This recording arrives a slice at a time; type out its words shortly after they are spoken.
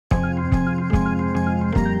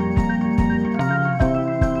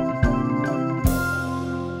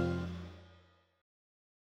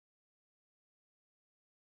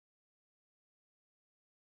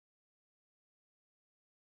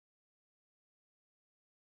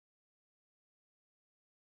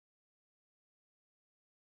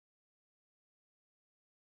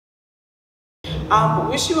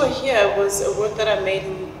Wish You Were Here was a work that I made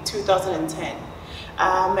in 2010.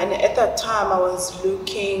 And at that time I was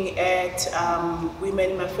looking at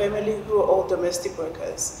women in my family who were all domestic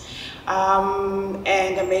workers. And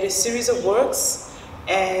I made a series of works,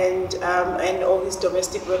 and all these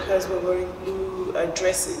domestic workers were wearing blue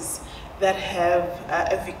dresses that have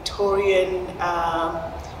a Victorian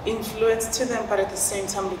influence to them, but at the same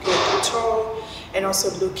time looking at cultural and also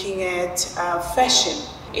looking at fashion.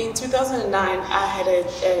 In 2009, I had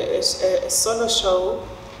a solo show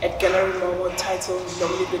at Gallery Momo titled Long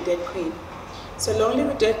Live the Dead Queen. So Long Live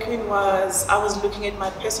the Dead Queen was, I was looking at my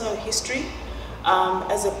personal history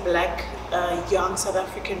as a black young South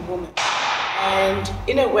African woman. And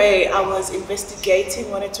in a way, I was investigating,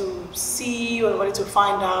 wanted to see or wanted to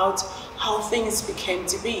find out how things became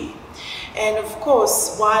to be. And of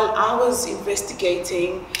course, while I was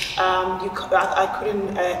investigating, I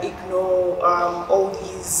couldn't ignore all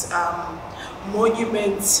these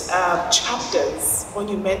monumental chapters,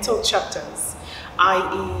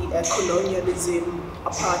 i.e. colonialism,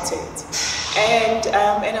 apartheid.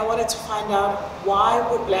 And I wanted to find out why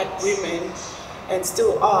were black women, and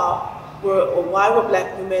still are, why were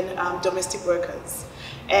black women domestic workers?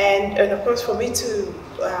 And of course, for me to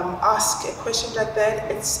ask a question like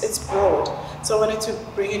that, it's broad. So I wanted to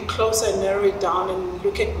bring it closer and narrow it down and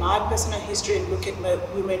look at my personal history and look at my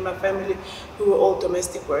women in my family who were all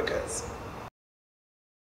domestic workers.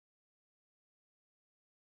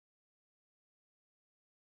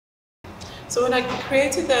 So when I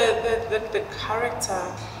created the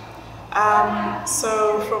character,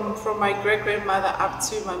 so from my great-grandmother up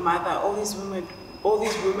to my mother, all these women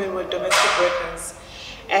were domestic workers.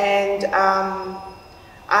 And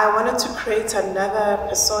I wanted to create another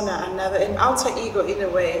persona, an alter ego in a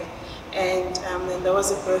way, and then there was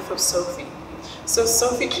the birth of Sophie. So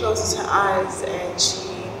Sophie closes her eyes and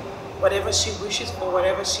whatever she wishes for,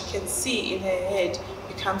 whatever she can see in her head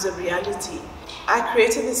becomes a reality. I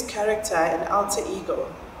created this character, an alter ego.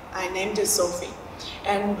 I named her Sophie.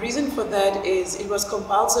 And the reason for that is it was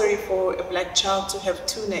compulsory for a black child to have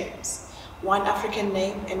two names, one African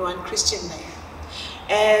name and one Christian name.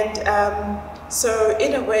 And so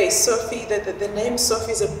in a way, Sophie, the name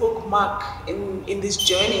Sophie is a bookmark in this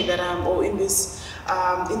journey that or in this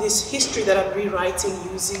history that I'm rewriting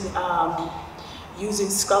using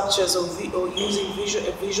sculptures or using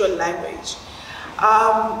visual language.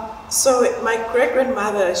 So my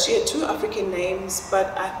great-grandmother, she had two African names,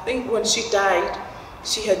 but I think when she died,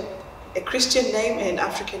 she had a Christian name and an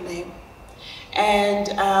African name. And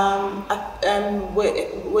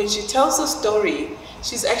when she tells the story,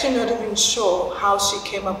 she's actually not even sure how she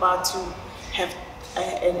came about to have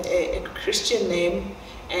a Christian name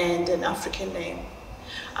and an African name.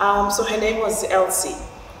 So her name was Elsie.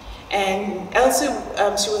 And Elsie,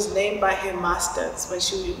 she was named by her masters when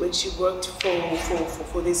she worked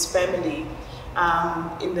for this family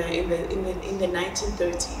in the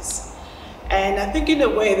 1930s. And I think in a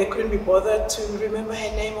way they couldn't be bothered to remember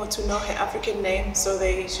her name or to know her African name, so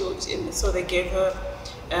they gave her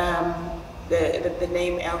the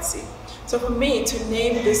name Elsie. So for me to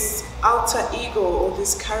name this alter ego or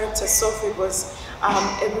this character Sophie was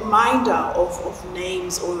a reminder of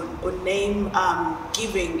names or name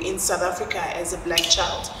giving in South Africa as a black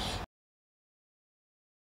child.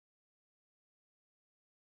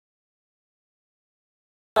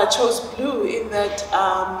 I chose blue in that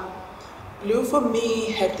blue for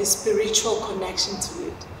me had this spiritual connection to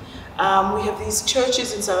it. We have these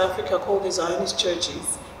churches in South Africa called the Zionist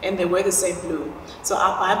churches, and they wear the same blue. So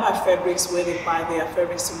I buy my fabrics where they buy their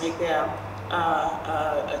fabrics to make their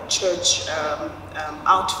church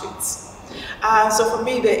outfits. So for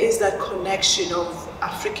me, there is that connection of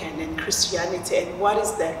African and Christianity, and what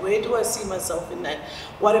is that? Where do I see myself in that?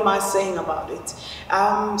 What am I saying about it?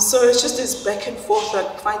 So it's just this back and forth,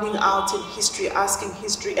 like finding out in history, asking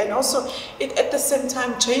history, and also at the same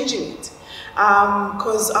time changing it.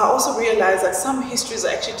 Because I also realized that some histories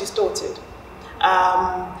are actually distorted.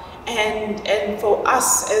 And for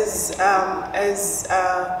us as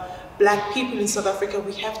black people in South Africa,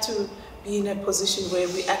 we have to be in a position where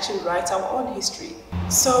we actually write our own history.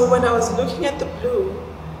 So when I was looking at the blue,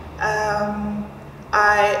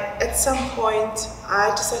 at some point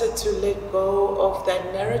I decided to let go of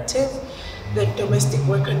that narrative, the domestic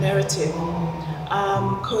worker narrative,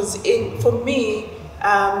 because for me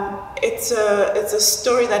it's a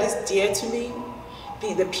story that is dear to me.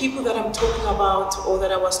 The people that I'm talking about, or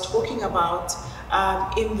that I was talking about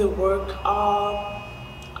in the work, are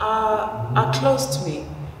close to me.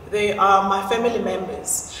 They are my family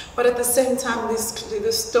members. But at the same time,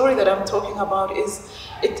 the story that I'm talking about is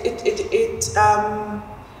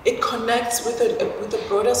it connects with a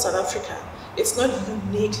broader South Africa. It's not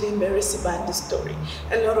uniquely Mary Sibande's story.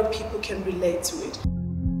 A lot of people can relate to it.